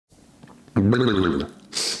Welcome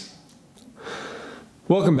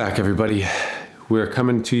back, everybody. We're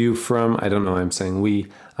coming to you from, I don't know why I'm saying we,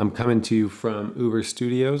 I'm coming to you from Uber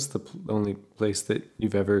Studios, the only place that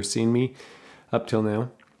you've ever seen me up till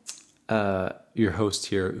now. Your host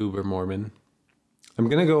here, Uber Mormon. I'm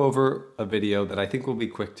going to go over a video that I think will be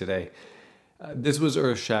quick today. This was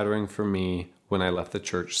earth-shattering for me when I left the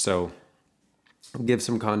church, so I'll give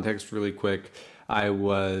some context really quick. I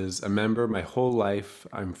was a member my whole life.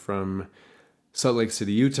 I'm from Salt Lake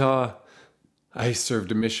City, Utah. I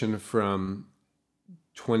served a mission from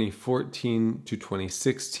 2014 to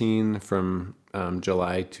 2016, from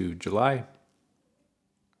July to July.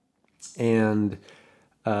 And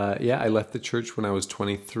I left the church when I was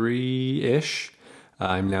 23-ish.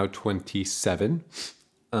 I'm now 27.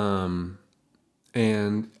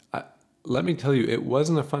 Let me tell you, it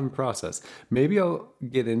wasn't a fun process. Maybe I'll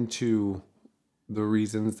get into the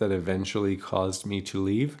reasons that eventually caused me to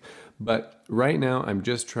leave. But right now, I'm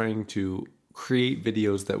just trying to create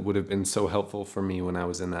videos that would have been so helpful for me when I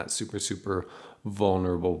was in that super, super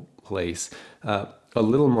vulnerable place. A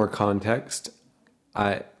little more context.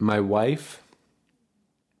 My wife,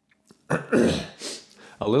 a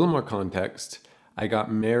little more context. I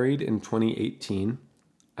got married in 2018.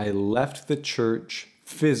 I left the church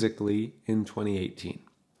physically in 2018.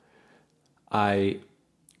 I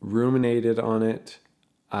ruminated on it.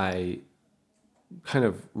 I kind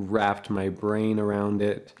of wrapped my brain around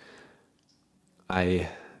it. I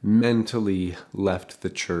mentally left the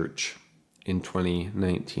church in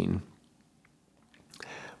 2019,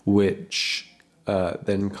 which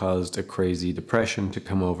then caused a crazy depression to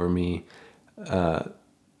come over me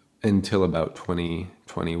until about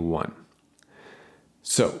 2021.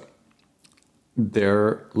 So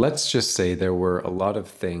let's just say there were a lot of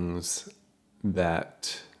things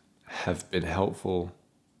that have been helpful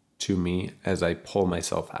to me as I pull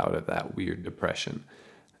myself out of that weird depression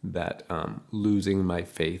that losing my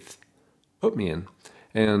faith put me in.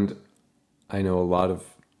 And I know a lot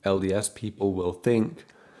of LDS people will think,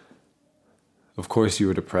 of course you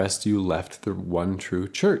were depressed, you left the one true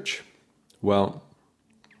church. Well,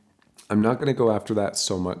 I'm not going to go after that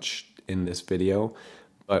so much in this video,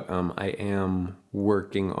 but I am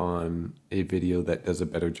working on a video that does a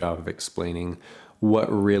better job of explaining what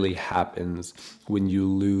really happens when you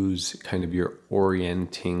lose kind of your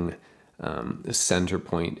orienting center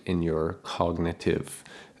point in your cognitive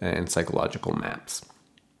and psychological maps.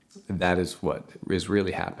 That is what is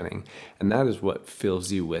really happening. And that is what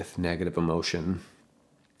fills you with negative emotion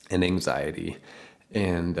and anxiety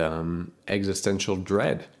and existential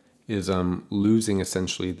dread, is losing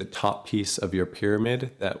essentially the top piece of your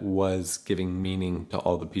pyramid that was giving meaning to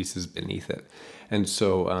all the pieces beneath it. And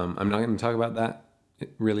so I'm not going to talk about that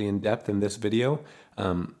really in depth in this video.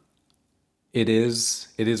 It is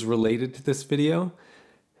related to this video.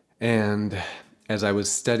 And as I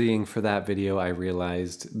was studying for that video, I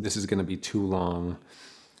realized this is going to be too long.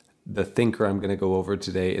 The thinker I'm going to go over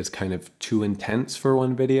today is kind of too intense for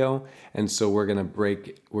one video. And so we're going to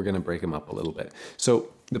break him up a little bit. So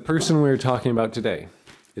the person we're talking about today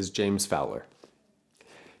is James Fowler.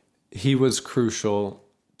 He was crucial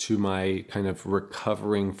to my kind of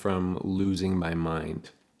recovering from losing my mind.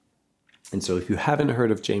 And so if you haven't heard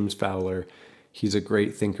of James Fowler, he's a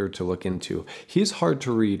great thinker to look into. He's hard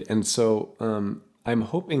to read. And so I'm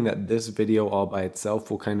hoping that this video all by itself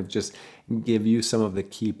will kind of just give you some of the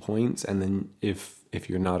key points. And then if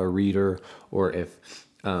you're not a reader, or if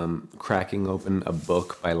cracking open a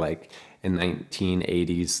book by like a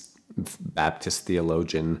 1980s Baptist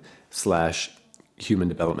theologian / human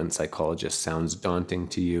development psychologist sounds daunting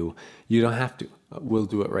to you, you don't have to. We'll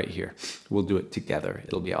do it right here. We'll do it together.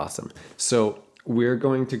 It'll be awesome. So we're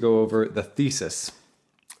going to go over the thesis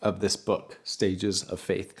of this book, Stages of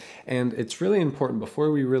Faith. And it's really important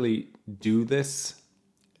before we really do this,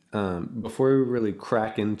 before we really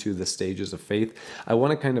crack into the stages of faith, I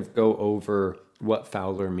want to kind of go over what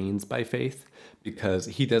Fowler means by faith, because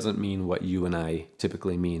he doesn't mean what you and I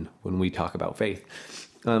typically mean when we talk about faith.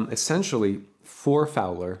 Essentially, for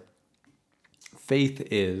Fowler, faith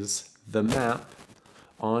is the map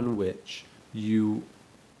on which you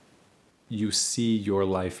see your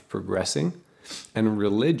life progressing, and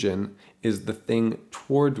religion is the thing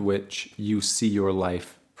toward which you see your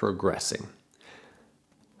life progressing.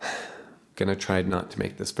 Gonna try not to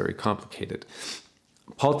make this very complicated.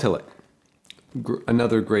 Paul Tillich,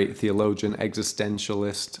 another great theologian,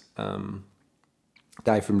 existentialist,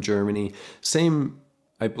 guy from Germany. Same,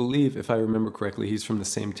 I believe, if I remember correctly, he's from the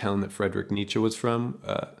same town that Friedrich Nietzsche was from.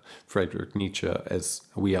 Friedrich Nietzsche, as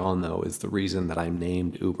we all know, is the reason that I'm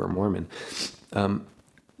named Uber Mormon.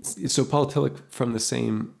 So Paul Tillich, from the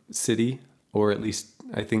same city, or at least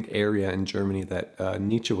I think area in Germany that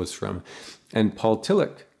Nietzsche was from. And Paul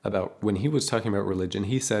Tillich, about when he was talking about religion,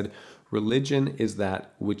 he said, religion is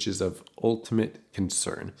that which is of ultimate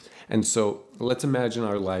concern. And so let's imagine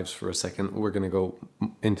our lives for a second. We're going to go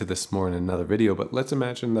into this more in another video, but let's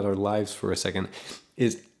imagine that our lives for a second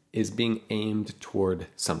is being aimed toward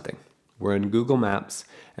something. We're in Google Maps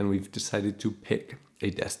and we've decided to pick a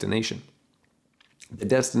destination. The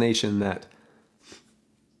destination that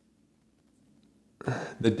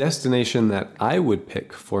I would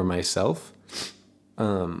pick for myself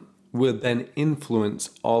would then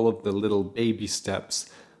influence all of the little baby steps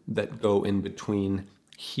that go in between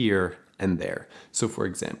here and there. So for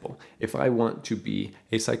example, if I want to be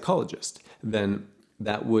a psychologist, then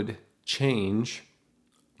that would change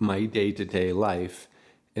my day-to-day life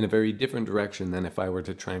in a very different direction than if I were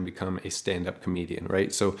to try and become a stand-up comedian,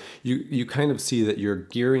 right? So you kind of see that you're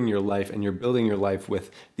gearing your life and you're building your life with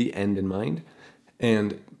the end in mind.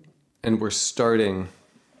 And we're starting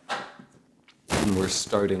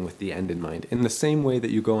with the end in mind. In the same way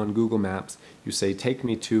that you go on Google Maps, you say, take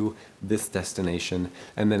me to this destination,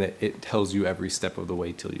 and then it tells you every step of the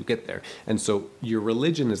way till you get there. And so your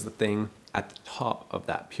religion is the thing at the top of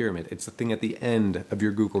that pyramid. It's the thing at the end of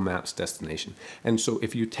your Google Maps destination. And so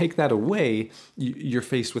if you take that away, you're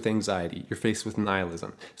faced with anxiety, you're faced with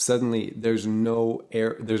nihilism. Suddenly there's no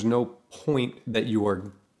point that you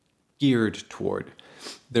are geared toward.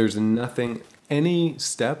 There's nothing, any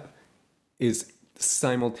step is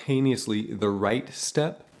simultaneously the right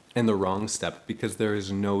step and the wrong step because there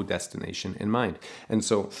is no destination in mind. And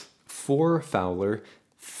so for Fowler,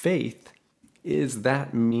 faith is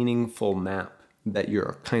that meaningful map that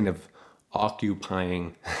you're kind of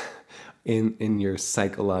occupying in your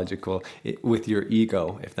psychological, with your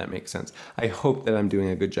ego, if that makes sense. I hope that I'm doing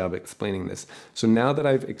a good job explaining this. So now that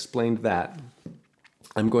I've explained that,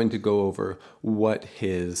 I'm going to go over what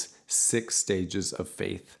his 6 stages of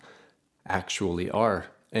faith actually are.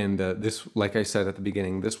 And this, like I said at the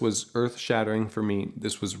beginning, this was earth-shattering for me.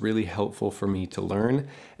 This was really helpful for me to learn,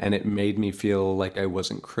 and it made me feel like I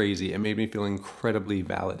wasn't crazy. It made me feel incredibly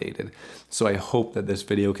validated. So I hope that this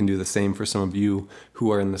video can do the same for some of you who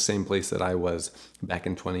are in the same place that I was back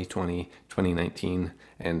in 2020, 2019,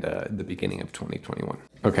 and the beginning of 2021.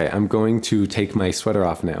 Okay, I'm going to take my sweater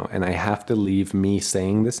off now, and I have to leave me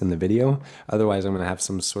saying this in the video. Otherwise, I'm going to have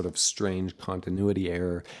some sort of strange continuity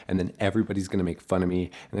error, and then everybody's going to make fun of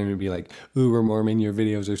me, and they're going to be like, "Ooh, we're Mormon, your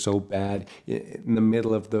videos are so bad. In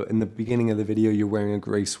the beginning of the video, you're wearing a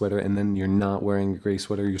gray sweater, and then you're not wearing a gray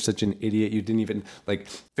sweater. You're such an idiot. You didn't even like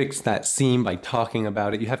fix that seam by talking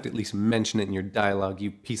about it. You have to at least mention it in your dialogue,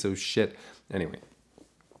 you piece of shit." Anyway,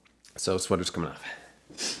 so sweater's coming off.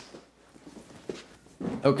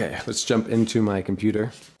 Okay, let's jump into my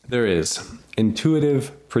computer. There is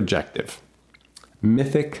intuitive projective,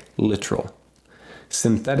 mythic literal,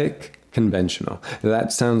 synthetic conventional.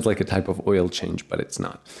 That sounds like a type of oil change, but it's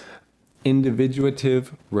not.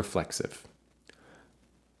 Individuative reflexive,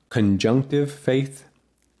 conjunctive faith,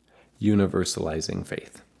 universalizing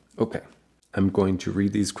faith. Okay, I'm going to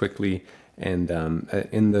read these quickly. And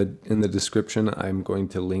in the description, I'm going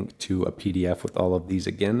to link to a PDF with all of these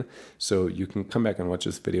again. So you can come back and watch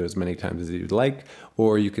this video as many times as you'd like,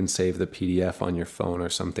 or you can save the PDF on your phone or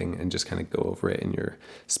something and just kind of go over it in your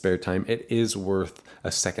spare time. It is worth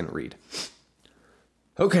a second read.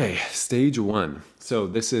 Okay, stage 1. So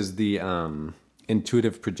this is the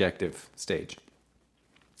intuitive projective stage.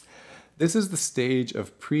 This is the stage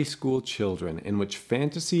of preschool children in which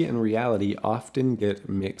fantasy and reality often get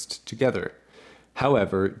mixed together.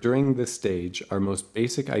 However, during this stage, our most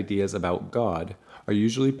basic ideas about God are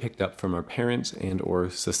usually picked up from our parents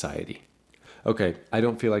and/or society. Okay, I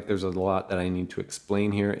don't feel like there's a lot that I need to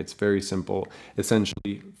explain here. It's very simple.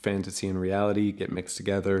 Essentially, fantasy and reality get mixed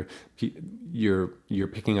together. You're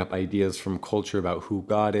picking up ideas from culture about who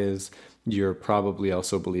God is. You're probably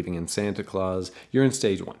also believing in Santa Claus. You're in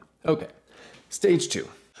stage 1. Okay, stage 2.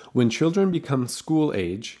 When children become school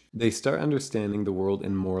age, they start understanding the world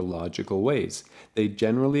in more logical ways. They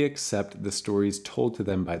generally accept the stories told to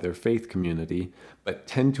them by their faith community, but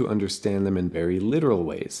tend to understand them in very literal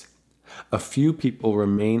ways. A few people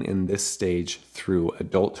remain in this stage through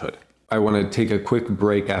adulthood. I want to take a quick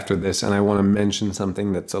break after this, and I want to mention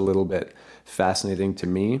something that's a little bit fascinating to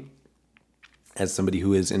me as somebody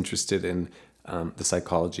who is interested in the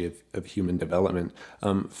psychology of human development.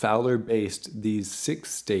 Fowler based these 6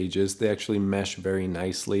 stages, they actually mesh very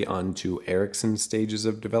nicely onto Erikson's stages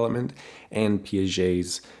of development and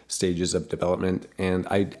Piaget's stages of development. And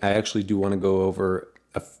I actually do want to go over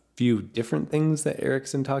few different things that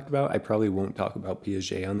Erikson talked about. I probably won't talk about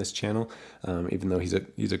Piaget on this channel, even though he's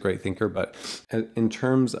a great thinker. But in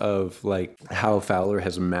terms of like how Fowler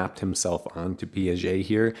has mapped himself onto Piaget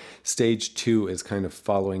here, stage 2 is kind of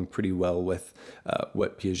following pretty well with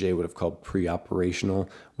what Piaget would have called pre-operational,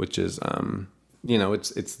 which is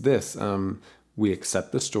it's this. We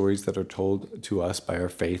accept the stories that are told to us by our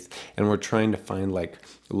faith, and we're trying to find like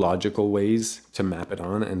logical ways to map it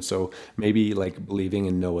on. And so maybe like believing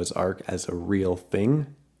in Noah's Ark as a real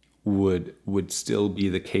thing would still be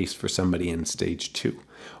the case for somebody in stage 2,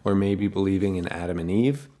 or maybe believing in Adam and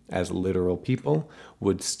Eve as literal people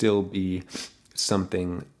would still be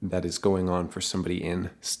something that is going on for somebody in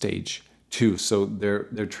stage 2. So they're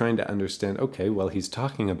trying to understand, okay, well, he's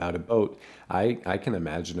talking about a boat. I can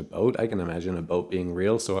imagine a boat. I can imagine a boat being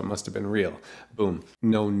real, so it must have been real. Boom.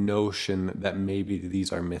 No notion that maybe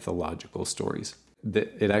these are mythological stories.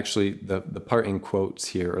 It actually, the part in quotes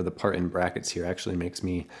here, or the part in brackets here, actually makes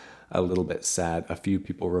me a little bit sad. A few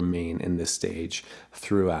people remain in this stage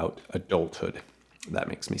throughout adulthood. That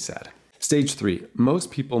makes me sad. Stage 3.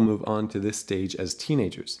 Most people move on to this stage as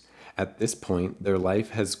teenagers. At this point, their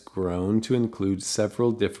life has grown to include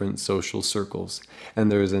several different social circles, and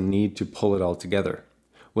there is a need to pull it all together.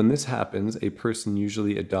 When this happens, a person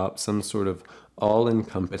usually adopts some sort of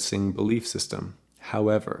all-encompassing belief system.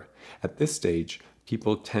 However, at this stage,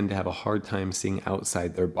 people tend to have a hard time seeing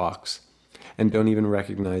outside their box, and don't even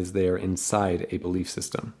recognize they are inside a belief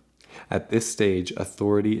system. At this stage,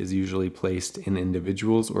 authority is usually placed in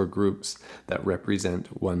individuals or groups that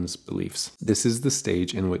represent one's beliefs. This is the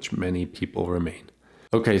stage in which many people remain.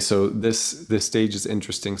 Okay, so this stage is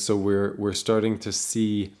interesting. So we're starting to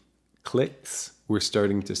see cliques, we're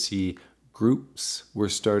starting to see groups, we're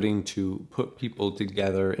starting to put people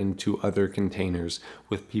together into other containers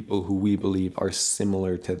with people who we believe are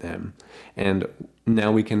similar to them. And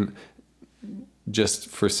now we can, just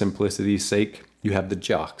for simplicity's sake, you have the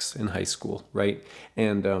jocks in high school, right?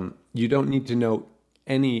 And you don't need to know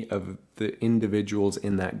any of the individuals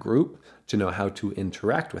in that group to know how to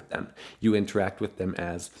interact with them. You interact with them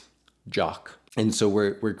as jock. And so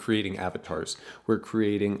we're creating avatars. We're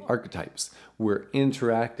creating archetypes. We're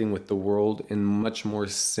interacting with the world in much more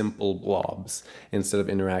simple blobs instead of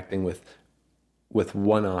interacting with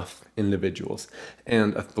one-off individuals.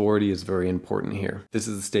 And authority is very important here. This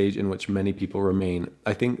is the stage in which many people remain.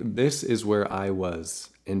 I think this is where I was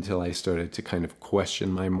until I started to kind of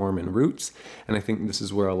question my Mormon roots. And I think this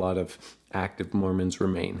is where a lot of active Mormons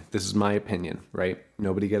remain. This is my opinion, right?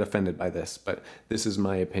 Nobody get offended by this, but this is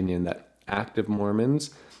my opinion that active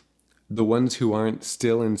Mormons, the ones who aren't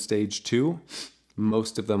still in stage 2,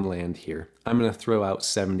 most of them land here. I'm going to throw out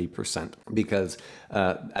 70% because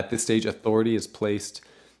at this stage, authority is placed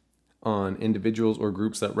on individuals or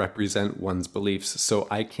groups that represent one's beliefs. So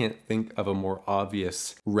I can't think of a more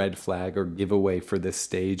obvious red flag or giveaway for this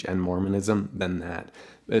stage and Mormonism than that.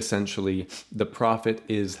 Essentially, the prophet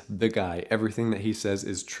is the guy. Everything that he says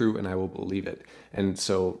is true and I will believe it. And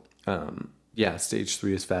so, yeah, stage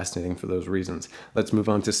 3 is fascinating for those reasons. Let's move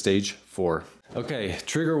on to stage 4. Okay,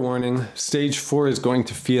 trigger warning. Stage 4 is going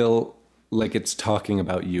to feel like it's talking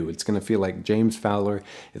about you. It's going to feel like James Fowler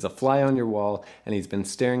is a fly on your wall and he's been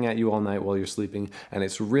staring at you all night while you're sleeping, and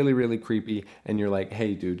it's really, really creepy, and you're like,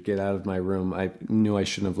 hey dude, get out of my room. I knew I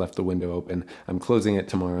shouldn't have left the window open. I'm closing it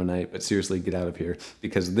tomorrow night, but seriously, get out of here,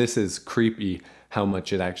 because this is creepy how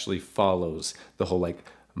much it actually follows the whole like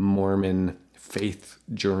Mormon faith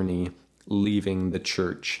journey, leaving the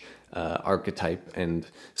church archetype and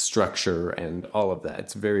structure and all of that.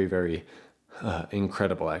 It's very, very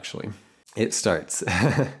incredible, actually. It starts.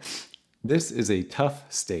 This is a tough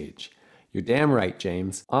stage. You're damn right,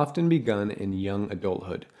 James. Often begun in young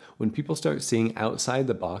adulthood, when people start seeing outside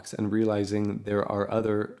the box and realizing there are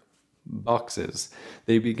other boxes.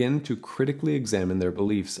 They begin to critically examine their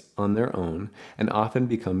beliefs on their own and often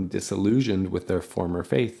become disillusioned with their former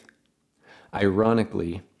faith.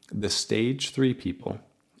 Ironically, the stage 3 people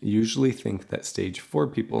usually think that stage 4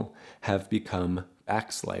 people have become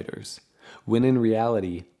backsliders, when in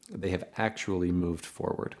reality, they have actually moved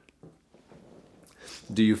forward.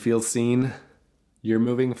 Do you feel seen? You're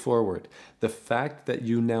moving forward. The fact that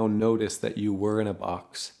you now notice that you were in a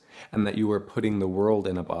box and that you were putting the world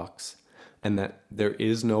in a box and that there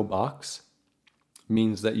is no box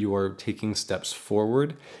means that you are taking steps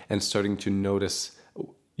forward and starting to notice.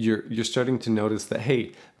 You're starting to notice that,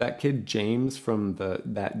 hey, that kid James from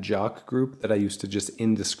that jock group that I used to just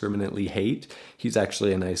indiscriminately hate, he's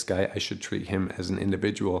actually a nice guy. I should treat him as an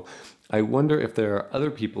individual. I wonder if there are other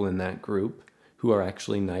people in that group who are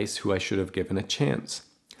actually nice, who I should have given a chance.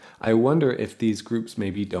 I wonder if these groups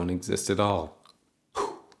maybe don't exist at all.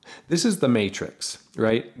 This is the Matrix,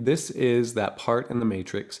 right? This is that part in the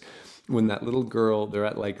Matrix when that little girl, they're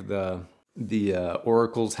at like the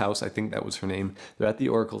Oracle's house. I think that was her name. They're at the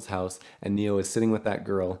Oracle's house, and Neo is sitting with that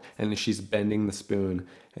girl, and she's bending the spoon,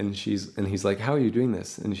 and he's like, "How are you doing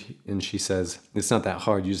this?" And she says, "It's not that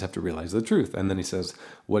hard. You just have to realize the truth." And then he says,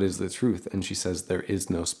 "What is the truth?" And she says, "There is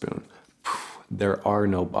no spoon. There are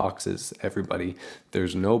no boxes, everybody.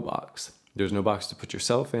 There's no box. There's no box to put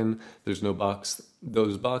yourself in. There's no box.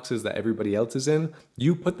 Those boxes that everybody else is in,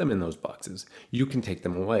 you put them in those boxes. You can take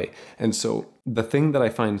them away." And so the thing that I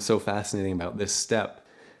find so fascinating about this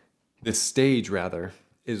stage rather,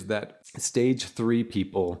 is that stage 3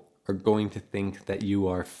 people are going to think that you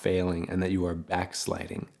are failing and that you are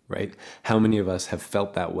backsliding, right? How many of us have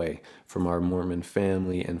felt that way from our Mormon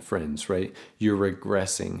family and friends, right? You're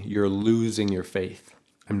regressing. You're losing your faith.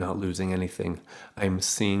 I'm not losing anything. I'm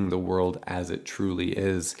seeing the world as it truly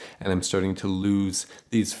is, and I'm starting to lose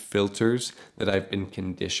these filters that I've been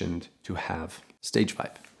conditioned to have. Stage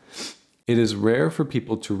 5. It is rare for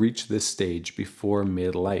people to reach this stage before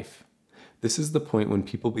midlife. This is the point when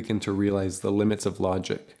people begin to realize the limits of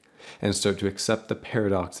logic and start to accept the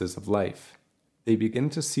paradoxes of life. They begin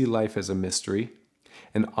to see life as a mystery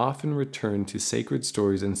and often return to sacred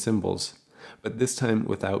stories and symbols, but this time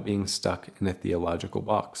without being stuck in a theological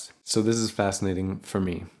box. So this is fascinating for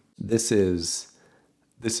me. This is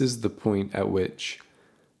the point at which,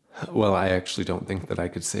 well, I actually don't think that I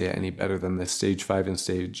could say it any better than this. Stage 5 and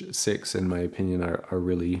stage 6, in my opinion, are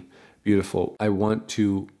really beautiful. I want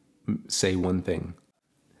to say one thing.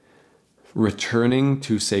 Returning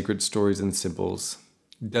to sacred stories and symbols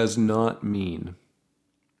does not mean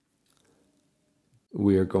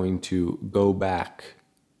we are going to go back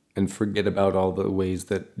and forget about all the ways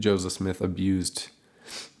that Joseph Smith abused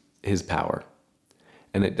his power.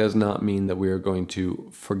 And it does not mean that we are going to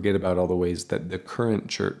forget about all the ways that the current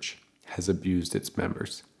church has abused its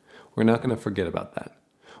members. We're not going to forget about that.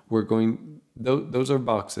 Those are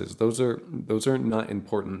boxes. Those are not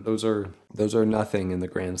important. Those are nothing in the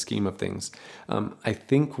grand scheme of things. I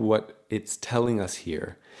think what it's telling us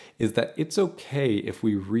here is that it's okay if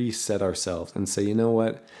we reset ourselves and say, you know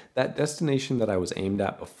what, that destination that I was aimed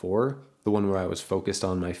at before, the one where I was focused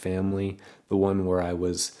on my family, the one where I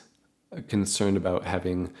was concerned about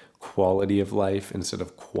having quality of life instead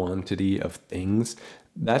of quantity of things,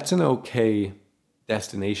 that's an okay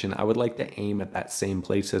destination. I would like to aim at that same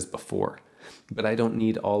place as before, but I don't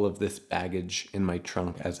need all of this baggage in my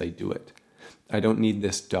trunk as I do it. I don't need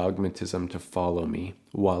this dogmatism to follow me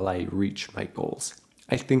while I reach my goals.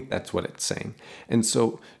 I think that's what it's saying. And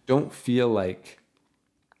so don't feel like,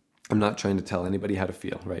 I'm not trying to tell anybody how to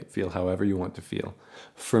feel, right? Feel however you want to feel.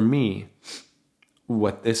 For me,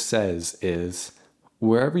 what this says is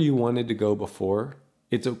wherever you wanted to go before,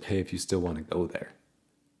 it's okay if you still want to go there.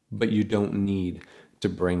 But you don't need to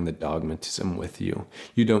bring the dogmatism with you.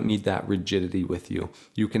 You don't need that rigidity with you.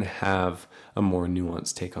 You can have a more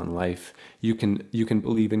nuanced take on life. You can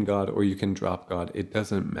believe in God or you can drop God. It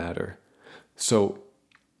doesn't matter. So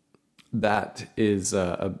that is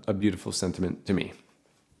a beautiful sentiment to me.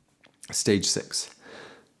 Stage 6.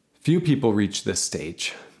 Few people reach this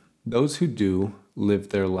stage. Those who do live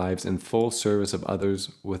their lives in full service of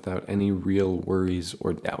others without any real worries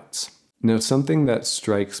or doubts. Now, something that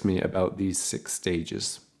strikes me about these 6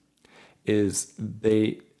 stages is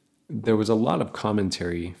there was a lot of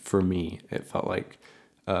commentary for me. It felt like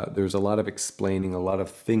there was a lot of explaining, a lot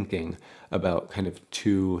of thinking about kind of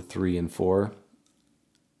 2, 3, and 4.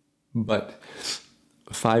 But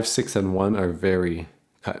 5, 6, and 1 are very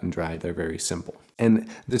cut and dry. They're very simple. And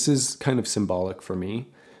this is kind of symbolic for me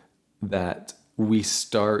that we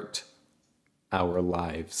start our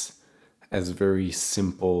lives as very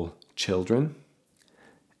simple children,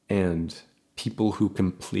 and people who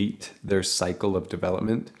complete their cycle of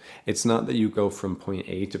development. It's not that you go from point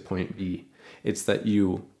A to point B. It's that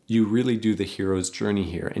you really do the hero's journey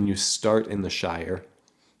here, and you start in the Shire,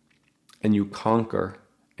 and you conquer,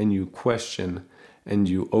 and you question, and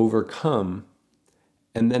you overcome,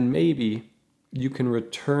 and then maybe you can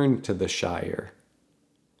return to the Shire,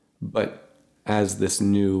 but as this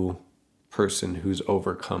new person who's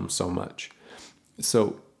overcome so much.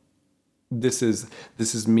 So this is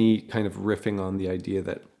me kind of riffing on the idea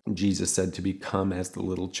that Jesus said to become as the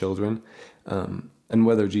little children. And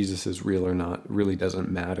whether Jesus is real or not really doesn't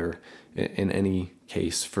matter in any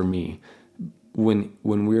case for me. When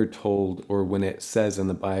we're told, or when it says in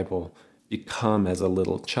the Bible, become as a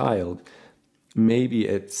little child, maybe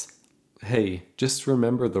it's, hey, just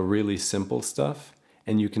remember the really simple stuff,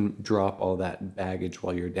 and you can drop all that baggage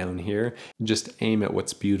while you're down here. Just aim at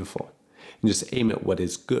what's beautiful, and just aim at what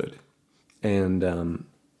is good. And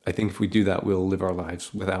I think if we do that, we'll live our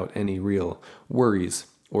lives without any real worries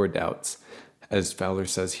or doubts, as Fowler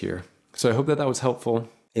says here. So I hope that that was helpful.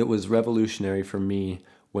 It was revolutionary for me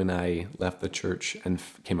when I left the church and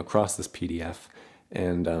came across this PDF,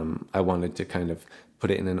 and I wanted to kind of put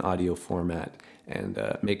it in an audio format and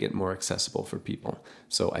make it more accessible for people.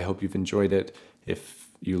 So I hope you've enjoyed it. If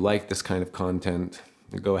you like this kind of content,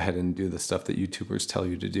 go ahead and do the stuff that YouTubers tell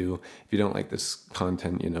you to do. If you don't like this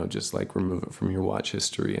content, just like remove it from your watch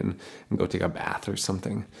history and go take a bath or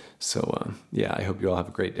something. So yeah, I hope you all have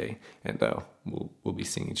a great day, and we'll be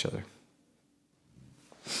seeing each other.